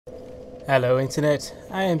Hello Internet,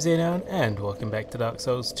 I am Xenon and welcome back to Dark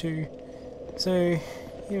Souls 2. So,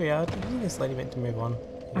 here we are. Isn't this lady meant to move on?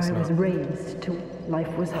 Guess I not. was raised to...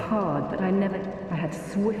 Life was hard, but I had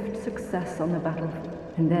swift success on the battlefield.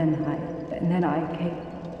 And then I came...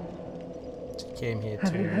 She came here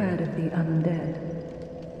Have to... you heard of the undead?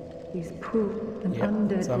 An Yep,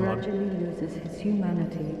 undead someone. gradually loses his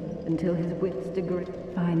humanity until his wits degrade.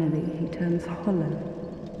 Finally, he turns hollow.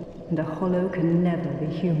 And a hollow can never be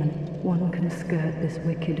human. One can skirt this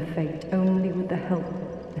wicked fate only with the help,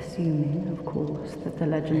 assuming, of course, that the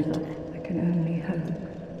legends are... I can only hope.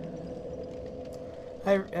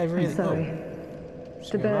 I really... I'm sorry. Oh,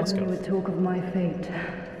 To burden you with talk of my fate.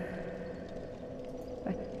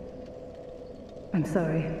 I'm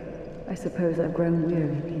sorry. I suppose I've grown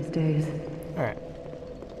weary these days. Alright.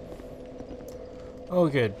 Oh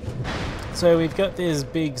good. So we've got this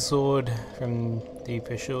big sword from the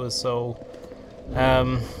Peshur's Soul.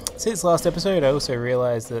 Since last episode I also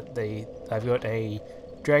realised that I've got a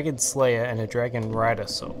Dragon Slayer and a Dragon Rider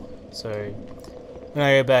Soul. So when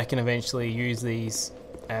I go back and eventually use these,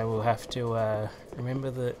 I will have to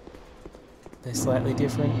remember that they're slightly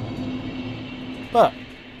different. But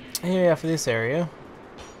here we are for this area,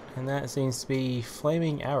 and that seems to be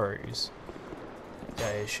flaming arrows. That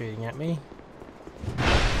guy is shooting at me.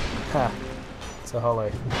 Ha! It's a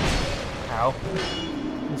hollow. Ow.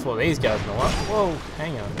 Before these guys know what. Whoa,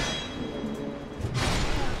 hang on.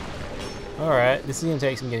 Alright, this is going to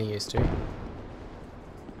take some getting used to. Alright,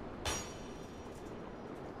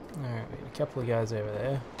 we got a couple of guys over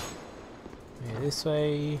there. Maybe this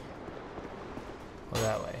way. Or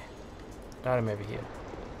that way. Item over here.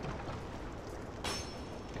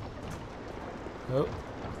 Oh.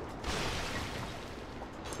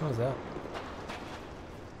 What was that?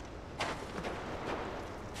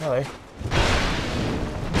 Hello.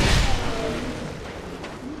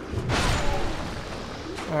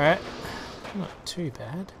 Alright. Not too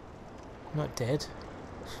bad. Not dead.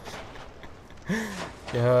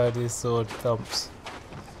 God, this sword thumps.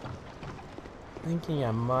 Thinking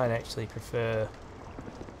I might actually prefer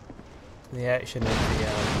the action of the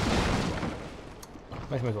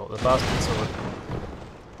what can we call it? The bastard sword.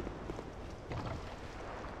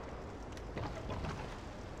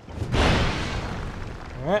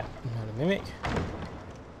 Alright, another mimic.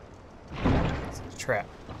 It's a trap.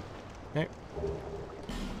 Nope.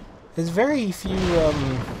 There's very few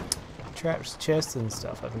traps, chests and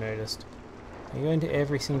stuff I've noticed. I go into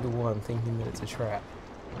every single one thinking that it's a trap.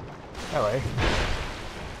 Hello.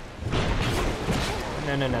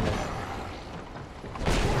 No.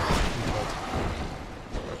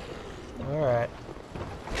 Alright.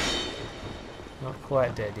 Not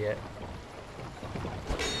quite dead yet.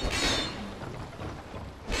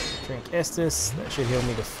 Drink Estus, that should heal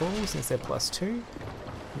me to full since they're +2. I'm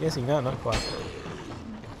guessing no, not quite.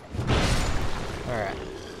 Alright.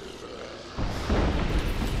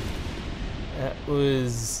 That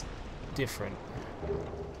was different.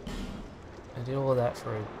 I did all of that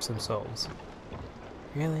for some souls.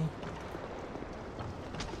 Really?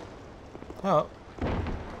 Oh.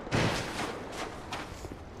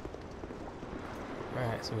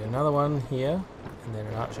 Alright, so we got another one here, and then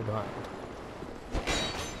an archer behind.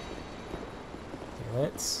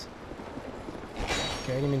 Let's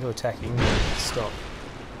get him into attacking. Stop.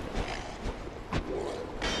 There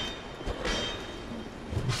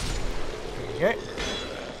we go.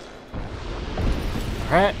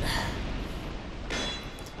 Alright.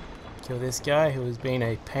 Kill this guy who has been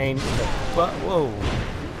a pain in the butt. Whoa.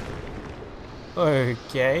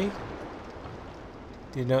 Okay.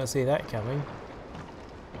 Did not see that coming.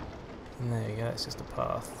 And there you go, that's just a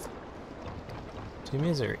path to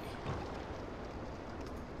misery.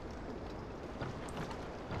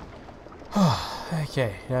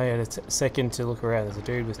 Okay, now I got a second to look around. There's a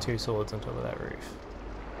dude with 2 swords on top of that roof.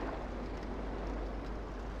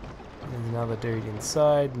 There's another dude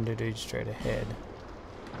inside and a dude straight ahead.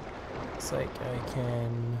 Looks like I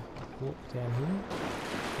can walk down here.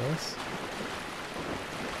 Yes.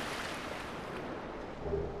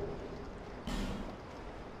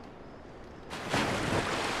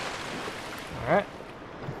 Alright.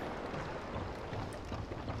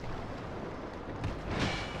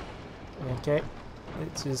 Okay,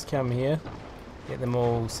 let's just come here, get them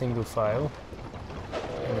all single file,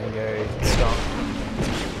 and then go stomp.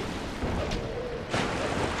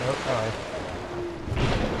 Oh, hello.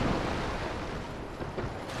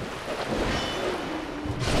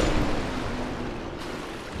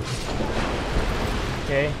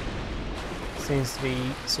 Okay, seems to be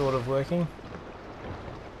sort of working.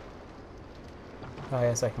 Oh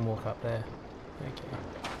yes, I can walk up there. Okay.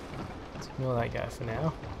 Let's ignore that guy for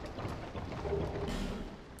now.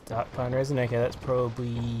 Dark pine resin, okay, that's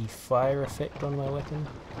probably fire effect on my weapon.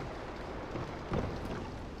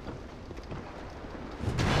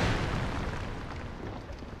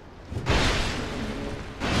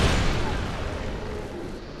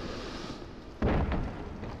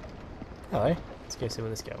 Hello, let's go see what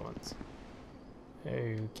this guy wants.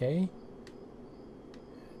 Okay.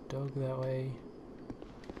 Dog that way.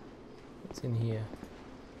 What's in here?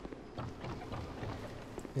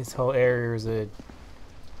 This whole area is a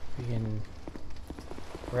freaking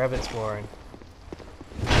rabbit's warren.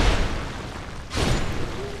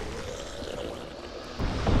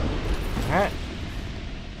 Alright.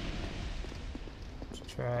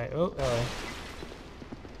 Let's try. Oh, hello.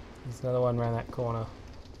 There's another one around that corner.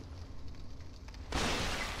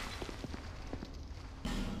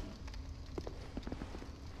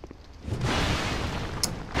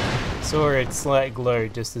 Saw its slight glow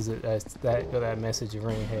just as it got that message of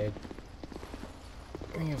ring ahead.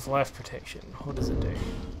 Ring of life protection. What does it do?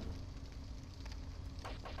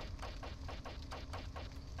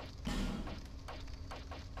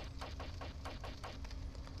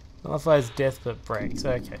 Nullifies death but breaks.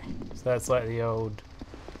 Okay, so that's like the old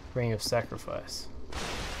ring of sacrifice.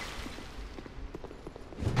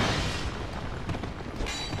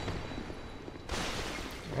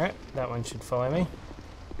 Alright, that one should follow me.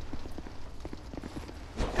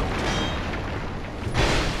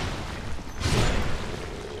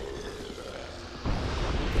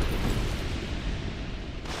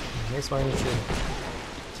 This one should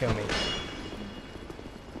kill me.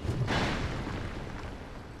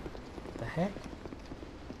 What the heck?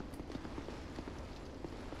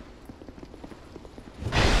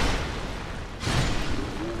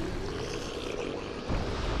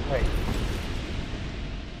 Wait.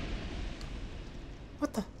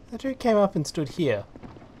 What the? That dude came up and stood here.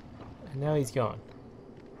 And now he's gone.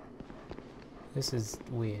 This is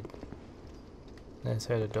weird. Let's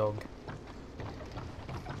hurt a dog.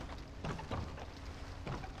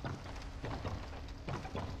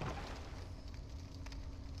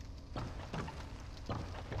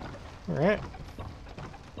 Alright.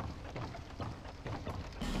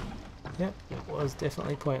 Yep, it was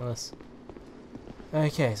definitely pointless.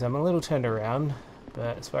 Okay, so I'm a little turned around,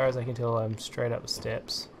 but as far as I can tell I'm straight up the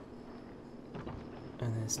steps.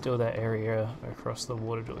 And there's still that area across the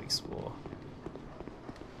water to explore.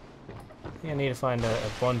 I think I need to find a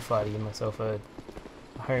bonfire to give myself a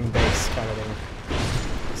home base kind of thing.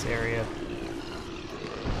 This area.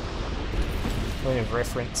 Point of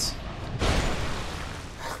reference.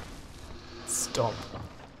 Stomp.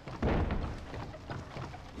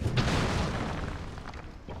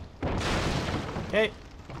 Okay.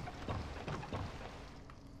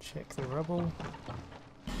 Check the rubble.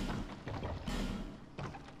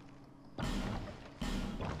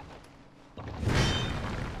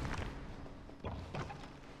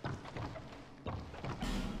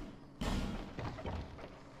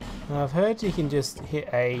 Now I've heard you can just hit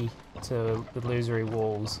A to illusory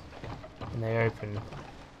walls and they open.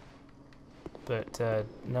 But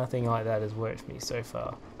nothing like that has worked for me so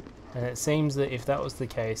far. And it seems that if that was the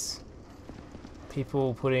case,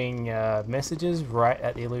 people putting messages right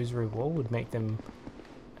at the illusory wall would make them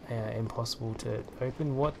impossible to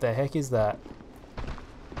open. What the heck is that?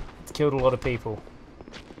 It's killed a lot of people.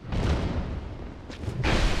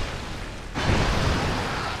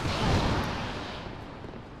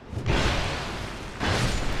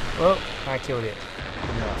 Well, I killed it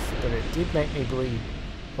enough, but it did make me bleed.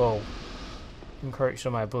 Well, encroached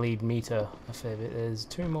on my bleed meter a fair bit. There's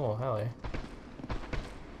two more. Hello.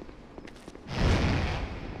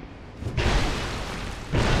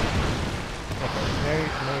 Okay,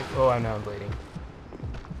 no. Oh, I know I'm bleeding.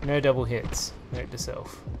 No double hits. Note to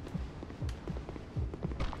self.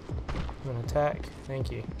 An attack.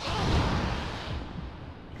 Thank you.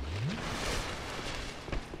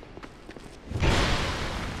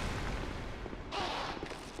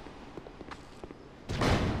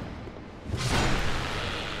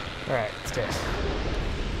 Alright, it's dead.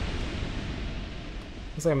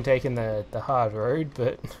 Looks like I'm taking the hard road,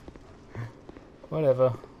 but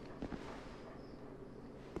whatever.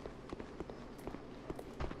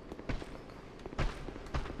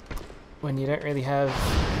 When you don't really have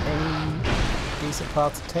any decent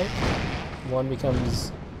paths to take, one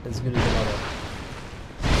becomes as good as another.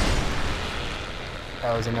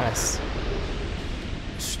 That was a nice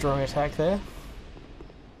strong attack there.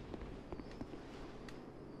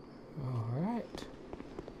 Alright,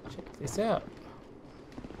 check this out.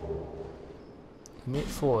 Emit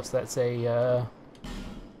force, that's a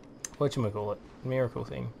whatchamacallit, miracle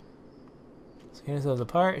thing. So here's a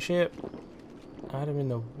pirate ship, item in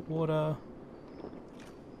the water,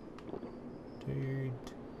 dude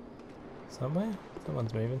somewhere?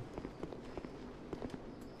 Someone's moving.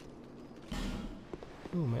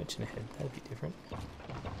 Ooh, merchant ahead. That'd be different.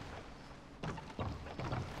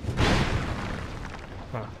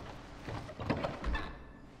 Huh.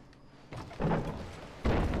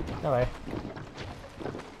 Hello.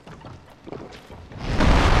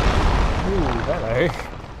 Ooh, hello.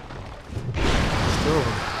 Two of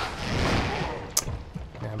them.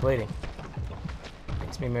 Now I'm bleeding.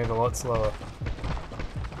 Makes me move a lot slower.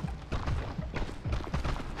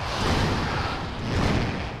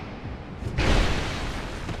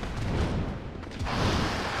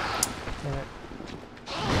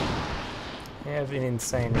 I have an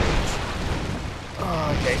insane reach.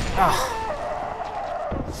 Oh, okay. Ah.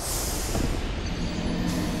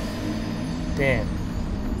 Damn.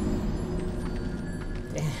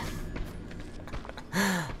 Damn.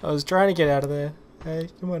 I was trying to get out of there. Hey,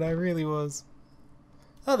 come on, I really was.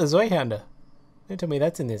 Oh, the Zoihounder. Don't tell me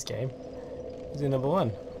that's in this game. It's in number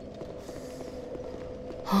 1.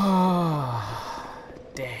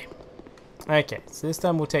 Damn. Okay, so this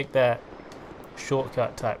time we'll take that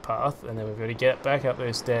shortcut type path, and then we've got to get back up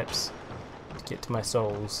those steps to get to my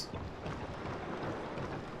souls.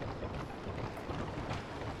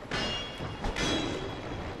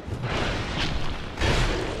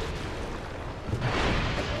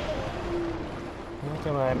 How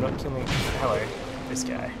come I'm not killing... Hello, this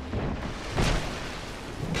guy.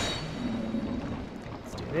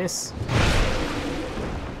 Let's do this.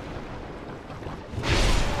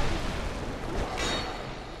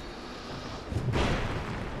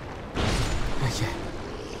 Okay.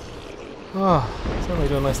 Oh, it's only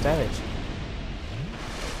doing less damage.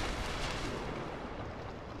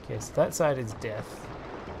 Okay, so that side is death.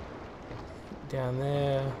 Down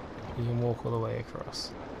there, you can walk all the way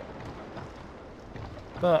across.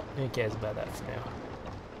 But who cares about that for now?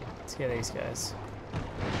 Let's get these guys.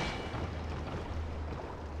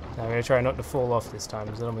 Now I'm going to try not to fall off this time,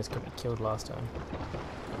 because it almost got me killed last time.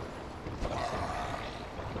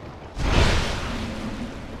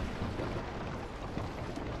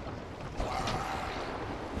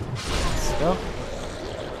 Stop.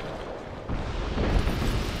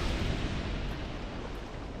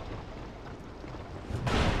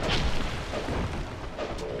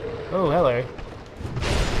 Oh, hello.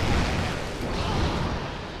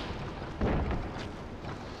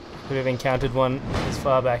 Could have encountered one as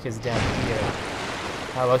far back as down here.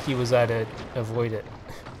 How lucky was I to avoid it?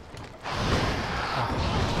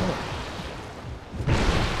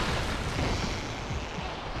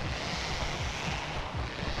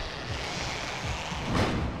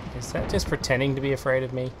 Is that just pretending to be afraid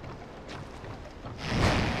of me?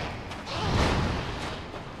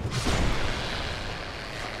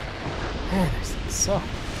 Man, those things suck.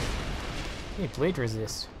 You bleed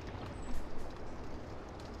resist.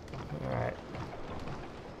 Alright.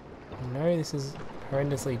 I know this is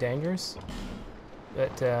horrendously dangerous,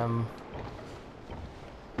 but I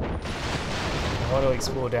want to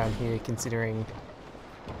explore down here considering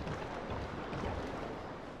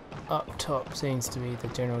up top seems to be the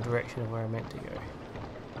general direction of where I'm meant to go.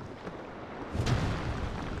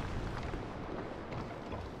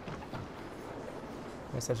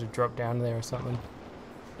 I just have to drop down there or something.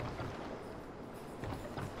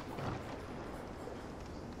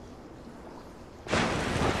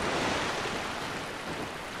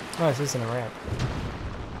 Oh, this isn't a ramp.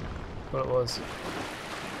 What it was.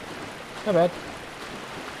 Not bad.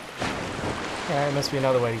 Alright, must be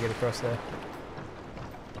another way to get across there.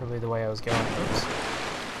 Probably the way I was going. Oops.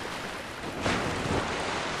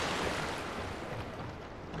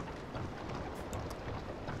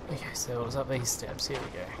 Okay, so it was up these steps. Here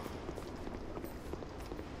we go.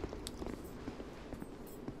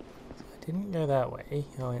 So I didn't go that way.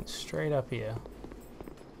 I went straight up here.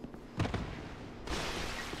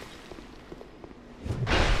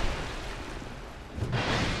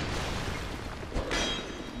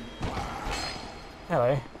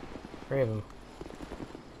 Hello. 3 of them.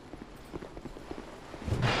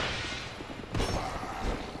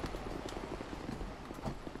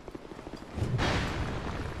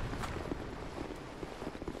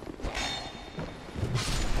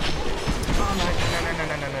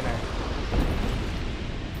 No.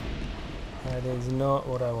 That is not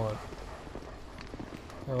what I want.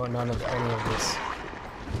 I want none of any of this.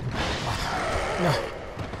 Oh, no.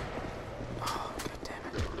 Oh, god damn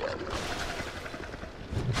it.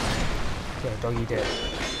 Okay, doggy dead.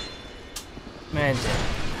 Man dead.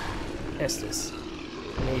 Estes.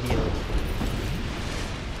 Immediately.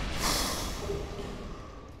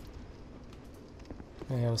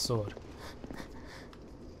 I have a sword.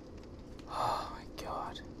 Oh my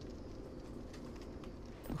god.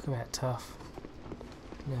 Talk about tough.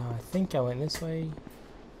 Now I think I went this way.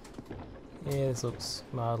 Yeah, this looks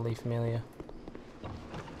mildly familiar.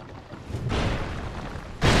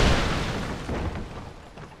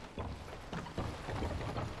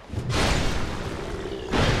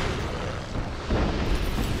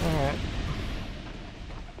 Alright.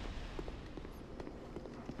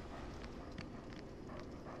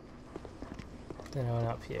 Then I went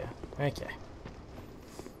up here. Okay.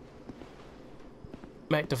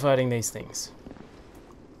 Back to fighting these things.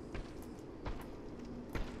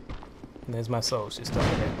 And there's my souls just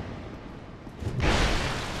over there.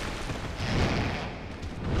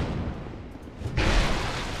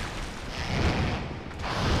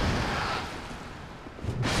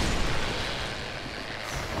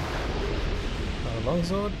 Another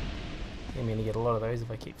longsword. I'm going to get a lot of those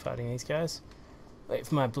if I keep fighting these guys. Wait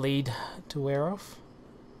for my bleed to wear off.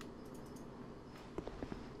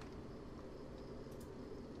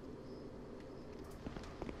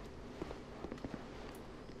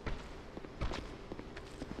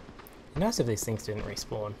 Nice if these things didn't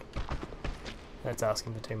respawn. That's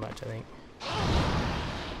asking for too much, I think.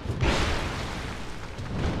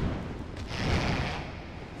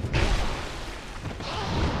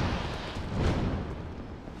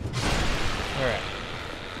 Alright.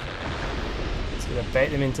 So we're gonna bait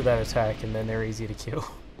them into that attack and then they're easy to kill.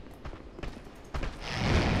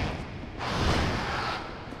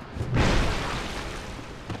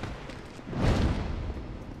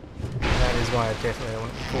 That is why I definitely don't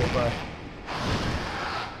want to be caught by.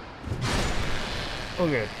 Oh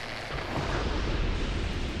good.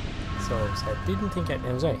 So I didn't think it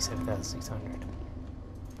was only 7,600.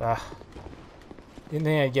 Ah. Didn't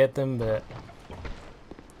think I'd get them, but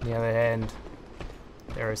on the other hand,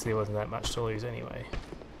 there obviously wasn't that much to lose anyway.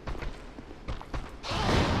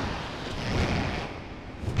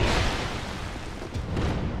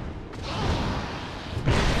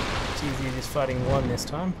 It's easier just fighting one this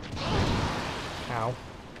time. Ow.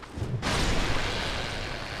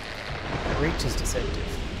 Reach is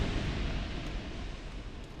deceptive.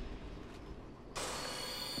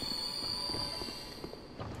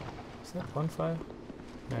 Is that bonfire?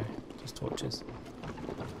 No, just torches.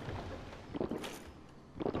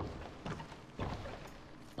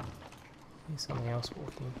 There's something else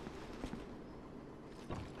walking.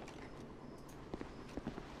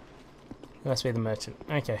 Must be the merchant.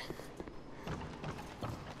 Okay.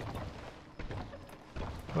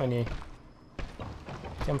 Come on you.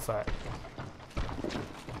 Come fight.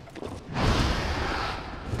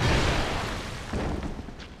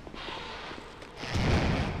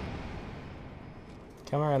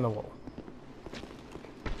 Come around the wall.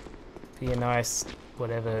 Be a nice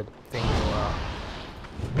whatever thing you are.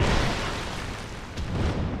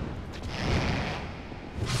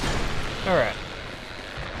 Alright.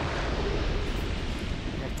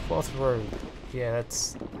 Cloth robe. Yeah,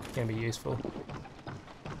 that's gonna be useful.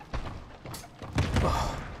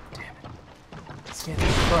 Oh, damn it. Scared the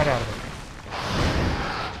crud out of it.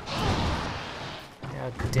 How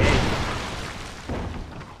dare you.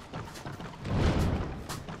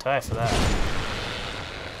 Die for that.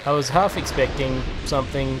 I was half expecting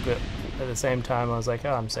something, but at the same time I was like,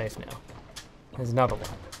 oh, I'm safe now. There's another one.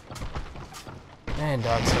 Man,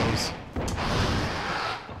 Dark Souls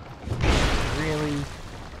really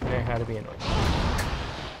know how to be annoying.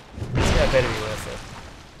 This guy better be worth it.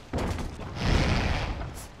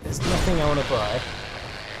 There's nothing I want to buy,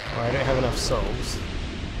 or I don't have enough souls.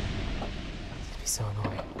 It'd be so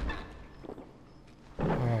annoying.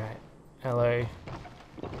 Alright, hello.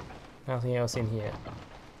 Nothing else in here.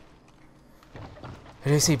 I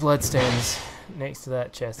do see bloodstains next to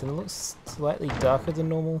that chest, and it looks slightly darker than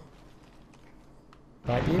normal.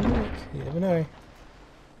 Might be a mimic, you never know.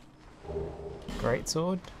 Great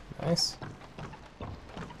sword, nice.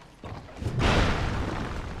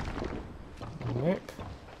 Nope.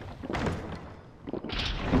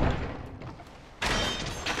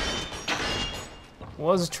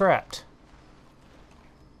 Was trapped.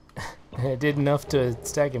 And it did enough to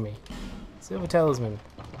stagger me. Silver Talisman.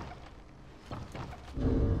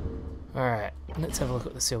 Alright, let's have a look at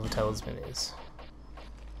what the Silver Talisman is.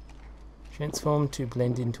 Transform to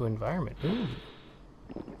blend into environment. Ooh.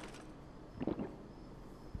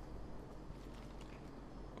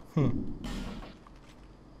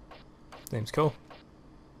 Seems cool.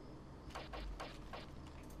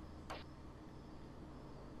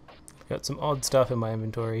 Got some odd stuff in my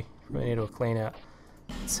inventory. Probably need to clean out.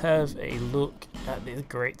 Let's have a look at the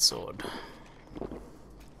greatsword.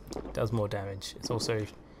 Does more damage. It's also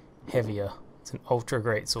heavier. It's an ultra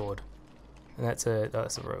greatsword, and that's a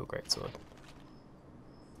royal greatsword.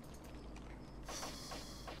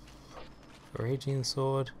 Bragian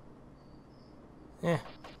sword. Yeah.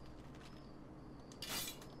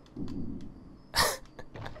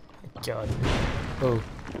 God. Oh.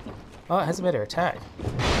 Oh, it has a better attack.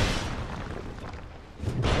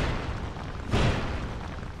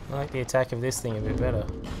 I like the attack of this thing a bit better.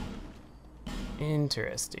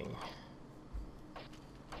 Interesting.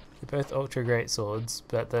 They're both ultra great swords,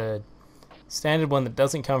 but the standard one that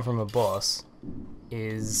doesn't come from a boss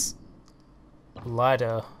is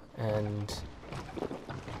lighter and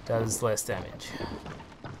does less damage.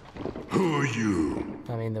 Who are you?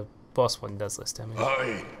 I mean, the boss one does less damage.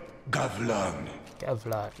 I, Gavlan.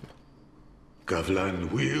 Gavlan.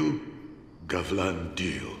 Gavlan will, Gavlan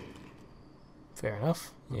deal. Fair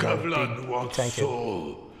enough. Yeah, Gavlan wants tank it.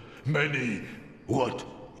 soul. Many what?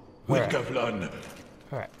 With Alright. Gavlan.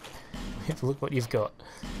 Alright. Look what you've got.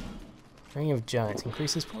 Ring of Giants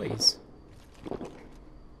increases poise.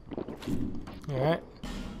 Alright.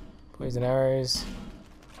 Poison arrows.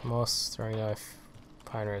 Moss, throwing knife,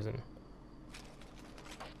 pine resin.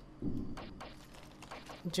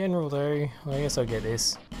 In general though, well, I guess I'll get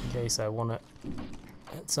this in case I want it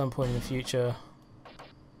at some point in the future.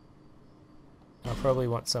 I'll probably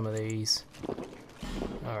want some of these.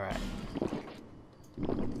 Alright.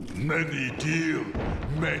 Many deal,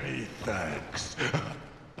 many thanks.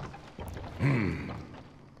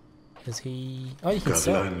 Does he... Oh, you can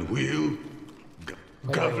sell. Gavlan will,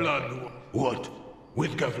 Wait. Gavlan what?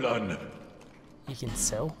 With Gavlan. You can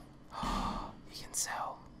sell? You can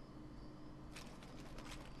sell.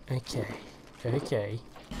 Okay. Okay.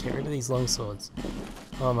 Get rid of these long swords.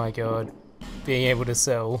 Oh my god. Being able to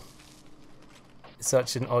sell is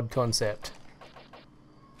such an odd concept.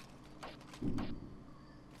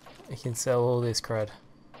 I can sell all this crud.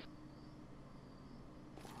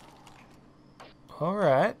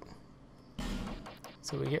 Alright.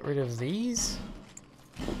 So we get rid of these.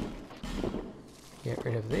 Get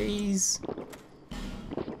rid of these.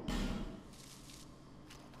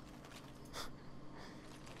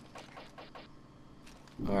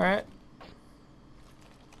 Alright.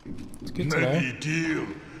 It's good to know. Many deal,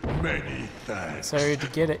 many thanks. So to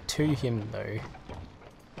get it to him though,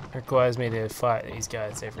 requires me to fight these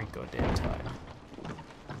guys every goddamn time.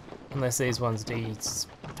 Unless these ones don't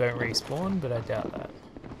respawn, but I doubt that.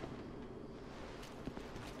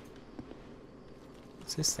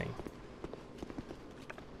 What's this thing?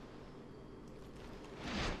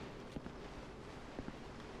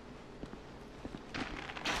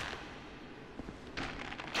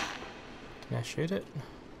 Can I shoot it?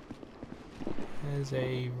 There's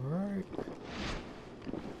a rope.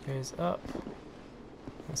 Goes up.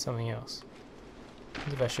 There's something else.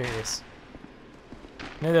 What if I shoot this?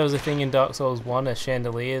 I know there was a thing in Dark Souls 1, a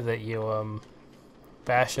chandelier that you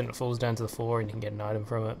bash and it falls down to the floor and you can get an item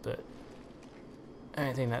from it, but I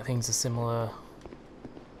don't think that thing's a similar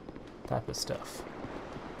type of stuff.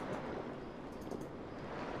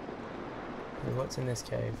 So what's in this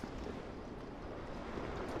cave?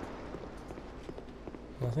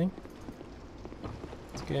 Nothing?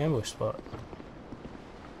 It's a good ambush spot.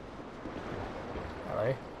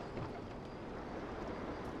 Hello?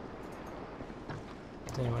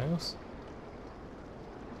 Is anyone else?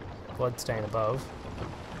 Bloodstain above.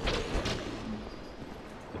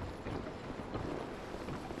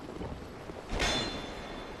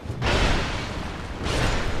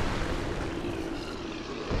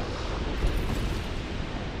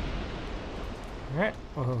 Alright,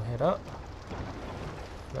 we'll head up.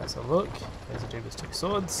 That's a look. There's a dude with 2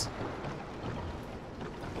 swords.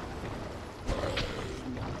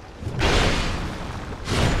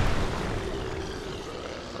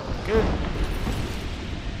 Good.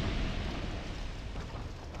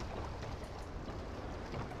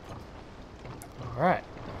 Alright.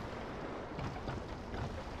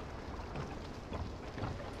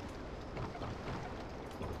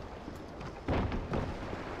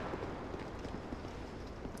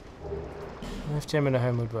 Left gem and a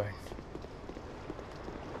homeward bone.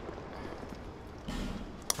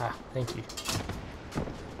 Ah, thank you.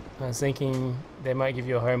 I was thinking they might give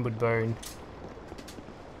you a homeward bone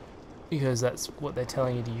because that's what they're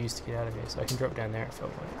telling you to use to get out of here, so I can drop down there, it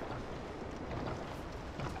felt like.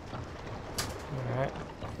 Alright,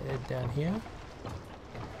 head down here.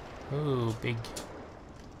 Ooh, big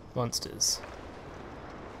monsters.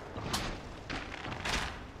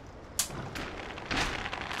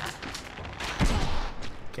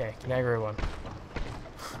 Okay, can I grow one?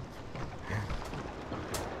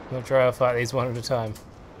 I'm gonna try to fight these one at a time.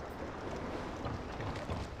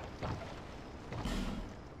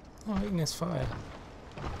 Oh, weakness fire.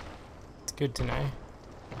 It's good to know.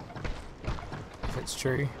 If it's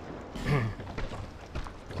true.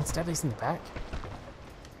 can stab these in the back?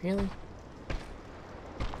 Really?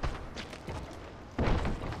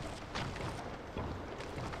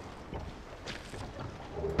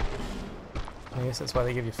 I guess that's why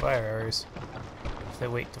they give you fire arrows, if they're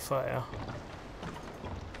weak to fire.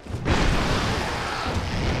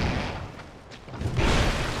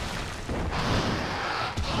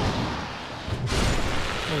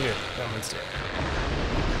 Oh good, that one's dead.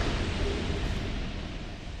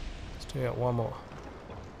 Still got one more.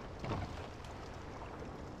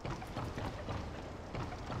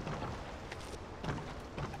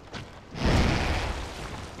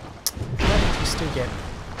 How did you still get?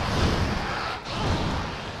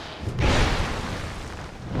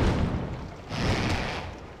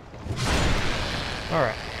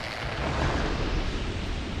 Alright.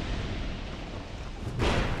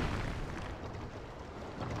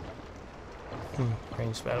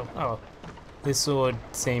 Ranged battle. Oh, this sword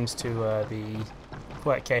seems to be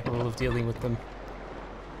quite capable of dealing with them.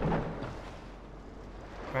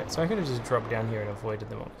 Right, so I could have just dropped down here and avoided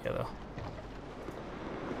them altogether.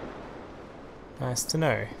 Nice to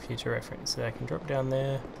know, future reference. So I can drop down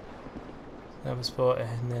there, another spot,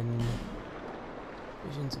 and then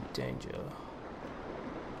visions of danger.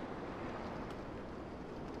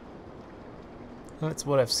 That's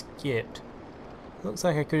what I've skipped. Looks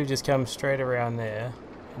like I could have just come straight around there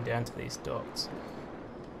and down to these dots.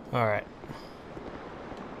 Alright.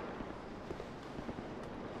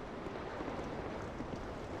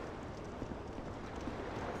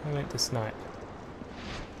 I meant to snipe.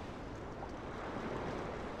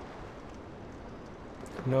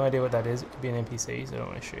 No idea what that is. It could be an NPC, so I don't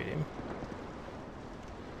want to shoot him.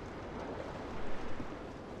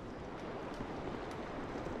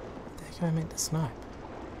 What the heck am I meant to snipe?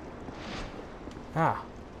 Ah.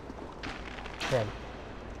 Them.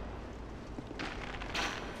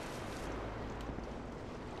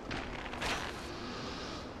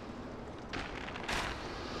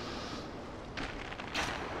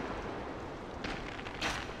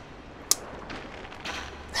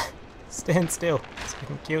 Stand still so I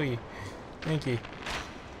can kill you. Thank you.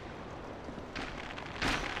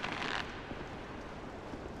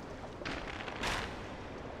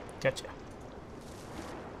 Gotcha.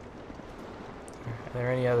 Are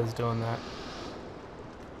there any others doing that?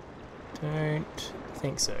 Don't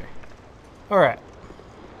think so. Alright.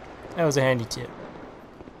 That was a handy tip.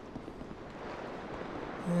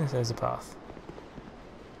 Yes, there's a path.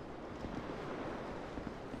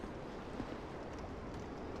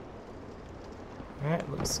 Alright,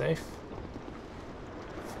 looks safe.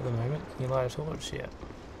 For the moment. Can you light a torch? Yeah.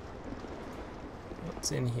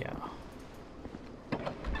 What's in here?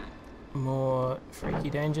 More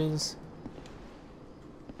freaky dangers.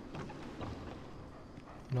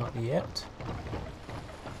 Not yet.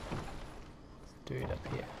 Dude up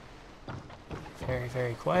here. Very,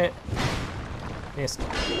 very quiet. Missed.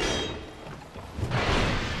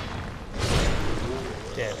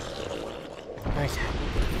 Dead. Okay.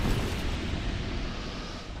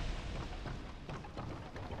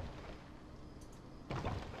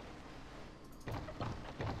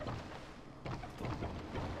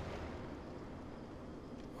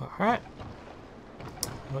 Alright.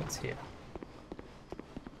 What's here?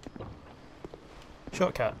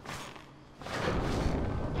 Shortcut.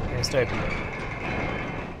 Just open it.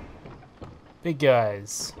 Big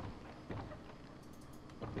guys.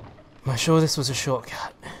 Am I sure this was a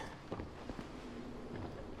shortcut?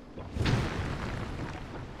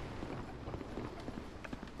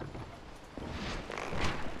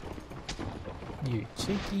 You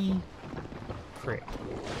cheeky prick.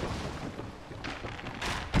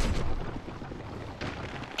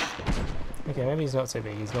 Okay, maybe he's not so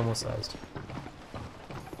big, he's normal sized.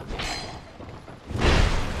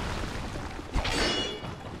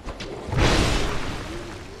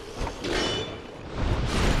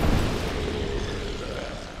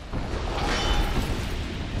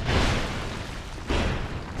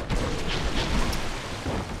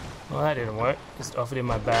 Well, that didn't work. Just offered him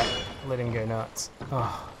my back, let him go nuts.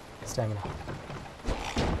 Oh, stamina.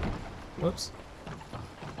 Whoops.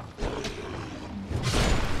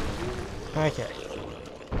 Okay.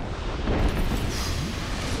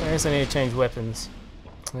 I guess I need to change weapons.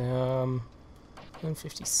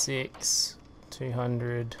 156,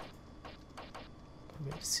 200,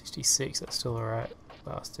 66, that's still alright.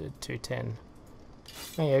 Bastard, 210.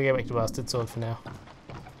 Oh yeah, I'll go back to Bastard Sword for now.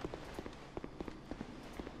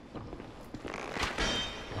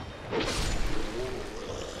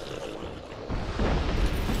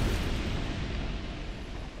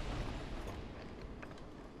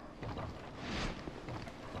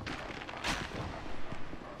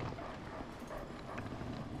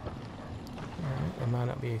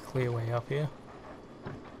 be a clear way up here.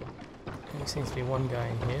 There seems to be one guy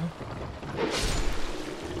in here.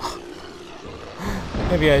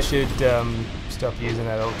 Maybe I should stop using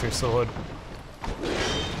that ultra sword.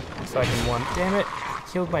 If I can one. Damn it!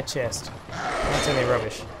 Killed my chest. That's only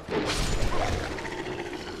rubbish.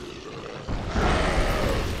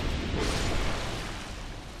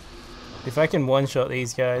 If I can one-shot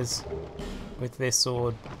these guys with this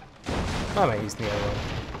sword, I might use the other one.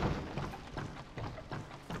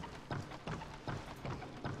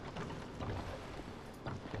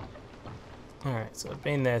 Alright, so I've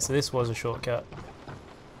been there, so this was a shortcut.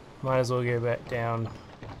 Might as well go back down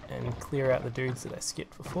and clear out the dudes that I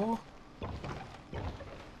skipped before.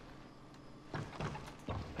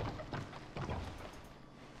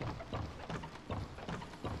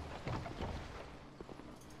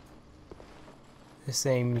 This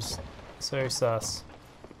seems so sus.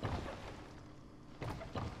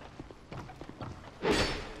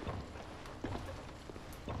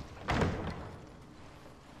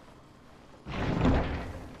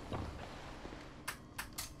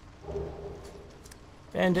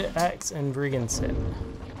 Bandit axe and brigand set.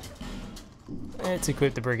 Let's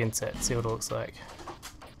equip the brigand set, see what it looks like.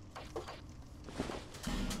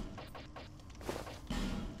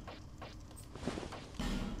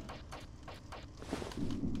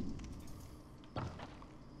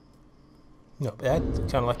 Not bad,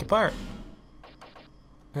 kind of like a pirate.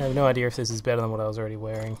 I have no idea if this is better than what I was already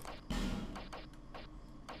wearing.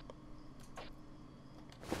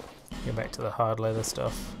 Go back to the hard leather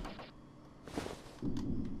stuff.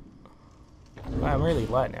 Wow, I'm really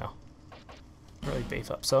light now. Really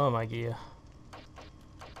beef up some of my gear.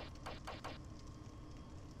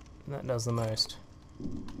 And that does the most.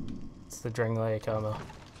 It's the Drangleic armor.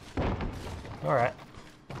 Alright.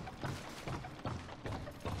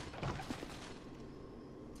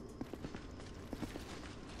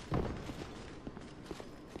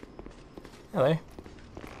 Hello.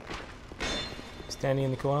 Standing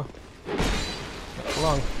in the corner. Not for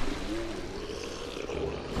long.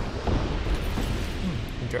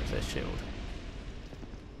 He drops their shield.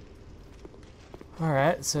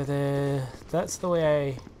 Alright, so that's the way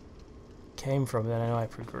I came from, then I know I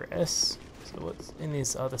progress. So what's in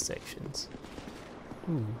these other sections?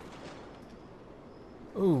 Ooh.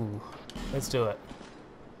 Ooh. Let's do it.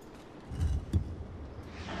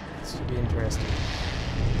 This should be interesting.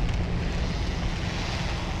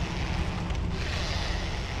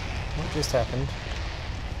 What just happened?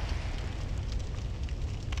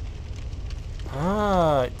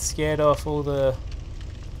 Ah, it scared off all the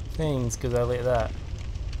things because I lit that.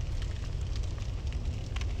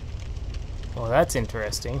 Well, that's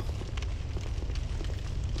interesting.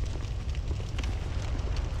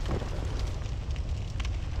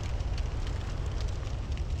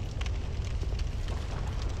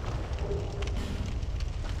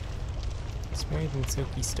 Smooth and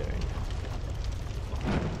silky stone.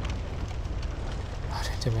 Oh,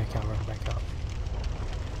 don't I can't run back up.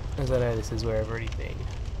 As I know this is where I've already been.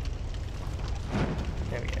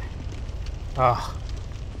 There we go. Ah.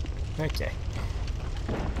 Oh, okay.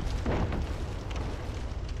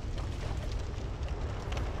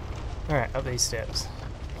 Alright, up these steps.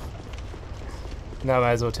 Now I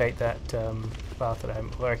might as well take that path that I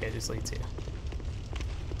haven't. Okay, it just leads here.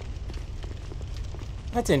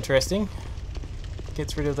 That's interesting.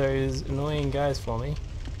 Gets rid of those annoying guys for me.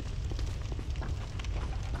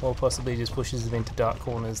 Or possibly just pushes them into dark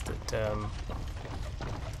corners that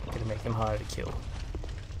gonna make them harder to kill.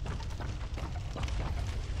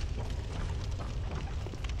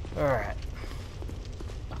 Alright.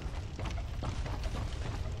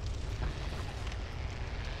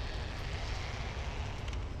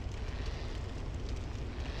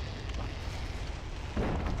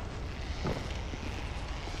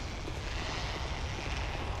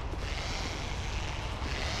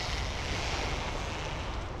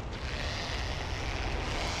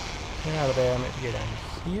 Get out of there, I'm meant to go down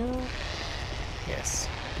here. Yes.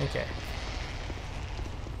 Okay.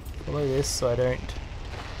 Follow this so I don't.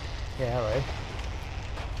 Yeah, hello.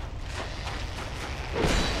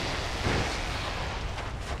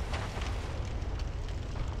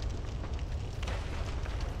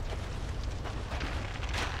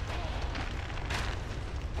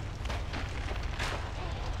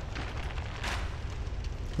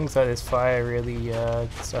 Looks like this fire really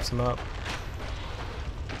stuffs them up.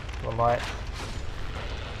 The light.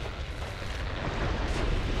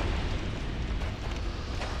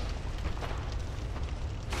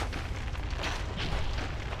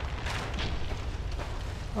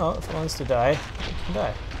 Oh, if it wants to die, it can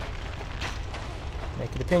die.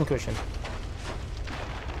 Make it a pincushion.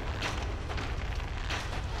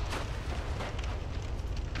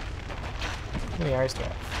 many arrows do I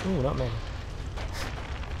have? Ooh, not many.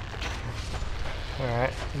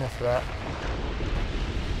 Alright, enough of that.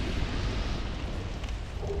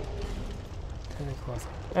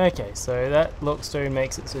 Okay, so that lockstone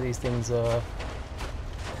makes it so these things are a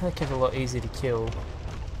heck of a lot easier to kill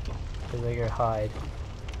as they go hide.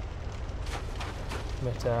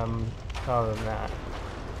 But other than that, you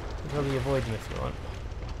can probably avoid them if you want.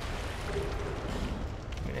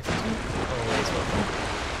 I mean, if you do, always welcome.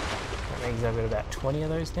 That means I've got about 20 of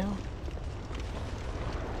those now.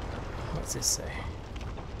 What's this say?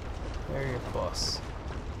 Area of boss.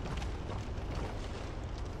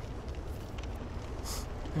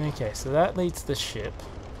 Okay, so that leads to the ship.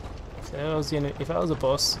 So if I was a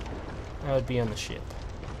boss, I would be on the ship.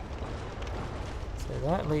 So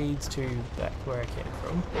that leads to back where I came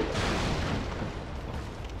from.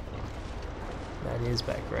 That is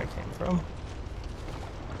back where I came from.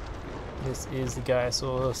 This is the guy I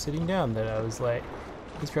saw sitting down that I was like,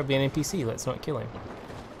 he's probably an NPC, let's not kill him.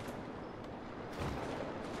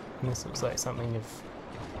 And this looks like something of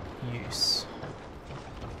use.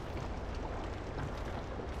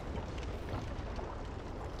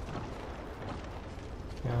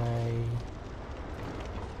 Can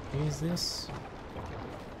I use this?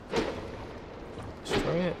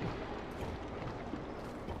 Destroy it.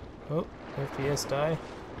 Oh, FPS die.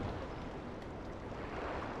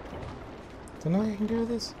 Don't know what you can do with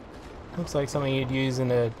this. Looks like something you'd use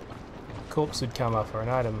and a corpse would come up or an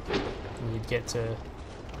item and you'd get to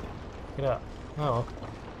pick it up. Oh well.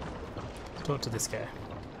 Let's talk to this guy.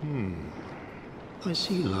 I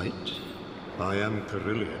see light. I am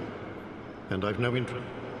Carillion, and I've no interest.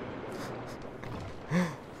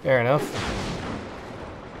 Fair enough.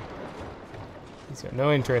 He's got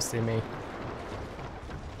no interest in me.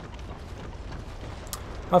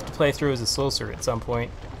 I'll have to play through as a sorcerer at some point,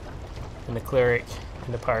 and the cleric,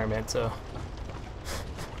 and the pyromancer.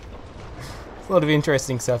 There's a lot of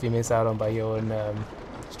interesting stuff you miss out on by going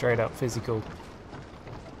straight up physical.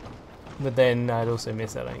 But then I'd also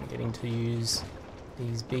miss out on getting to use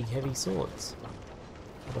these big heavy swords.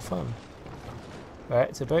 A lot of fun.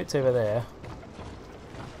 Alright, so boat's over there.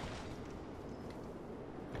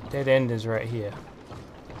 Dead end is right here.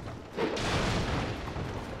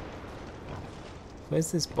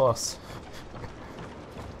 Where's this boss?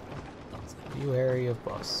 It's a view area of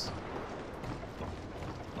boss.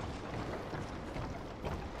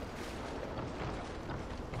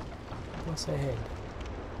 Boss ahead.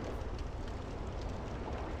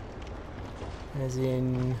 As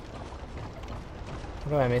in...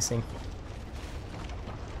 what am I missing?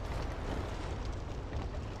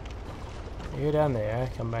 You go down there,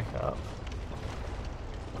 come back up.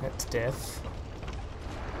 That's death.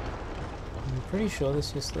 I'm pretty sure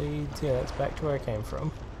this just leads... yeah, that's back to where I came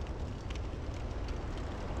from.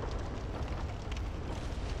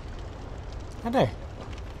 I don't know.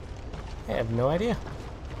 I have no idea.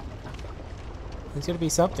 There's got to be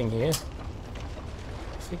something here.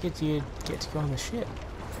 I figured you'd get to go on the ship.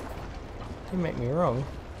 Don't make me wrong.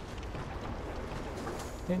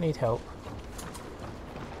 Don't need help.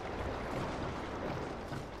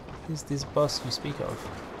 Who's this boss you speak of?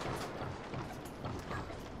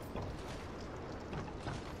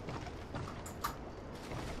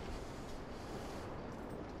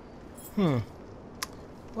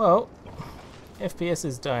 Well, FPS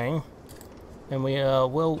is dying, and we are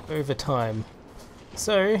well over time.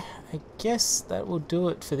 So, I guess that will do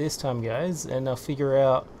it for this time, guys, and I'll figure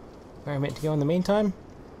out where I'm meant to go in the meantime,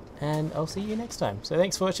 and I'll see you next time. So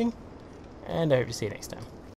thanks for watching, and I hope to see you next time.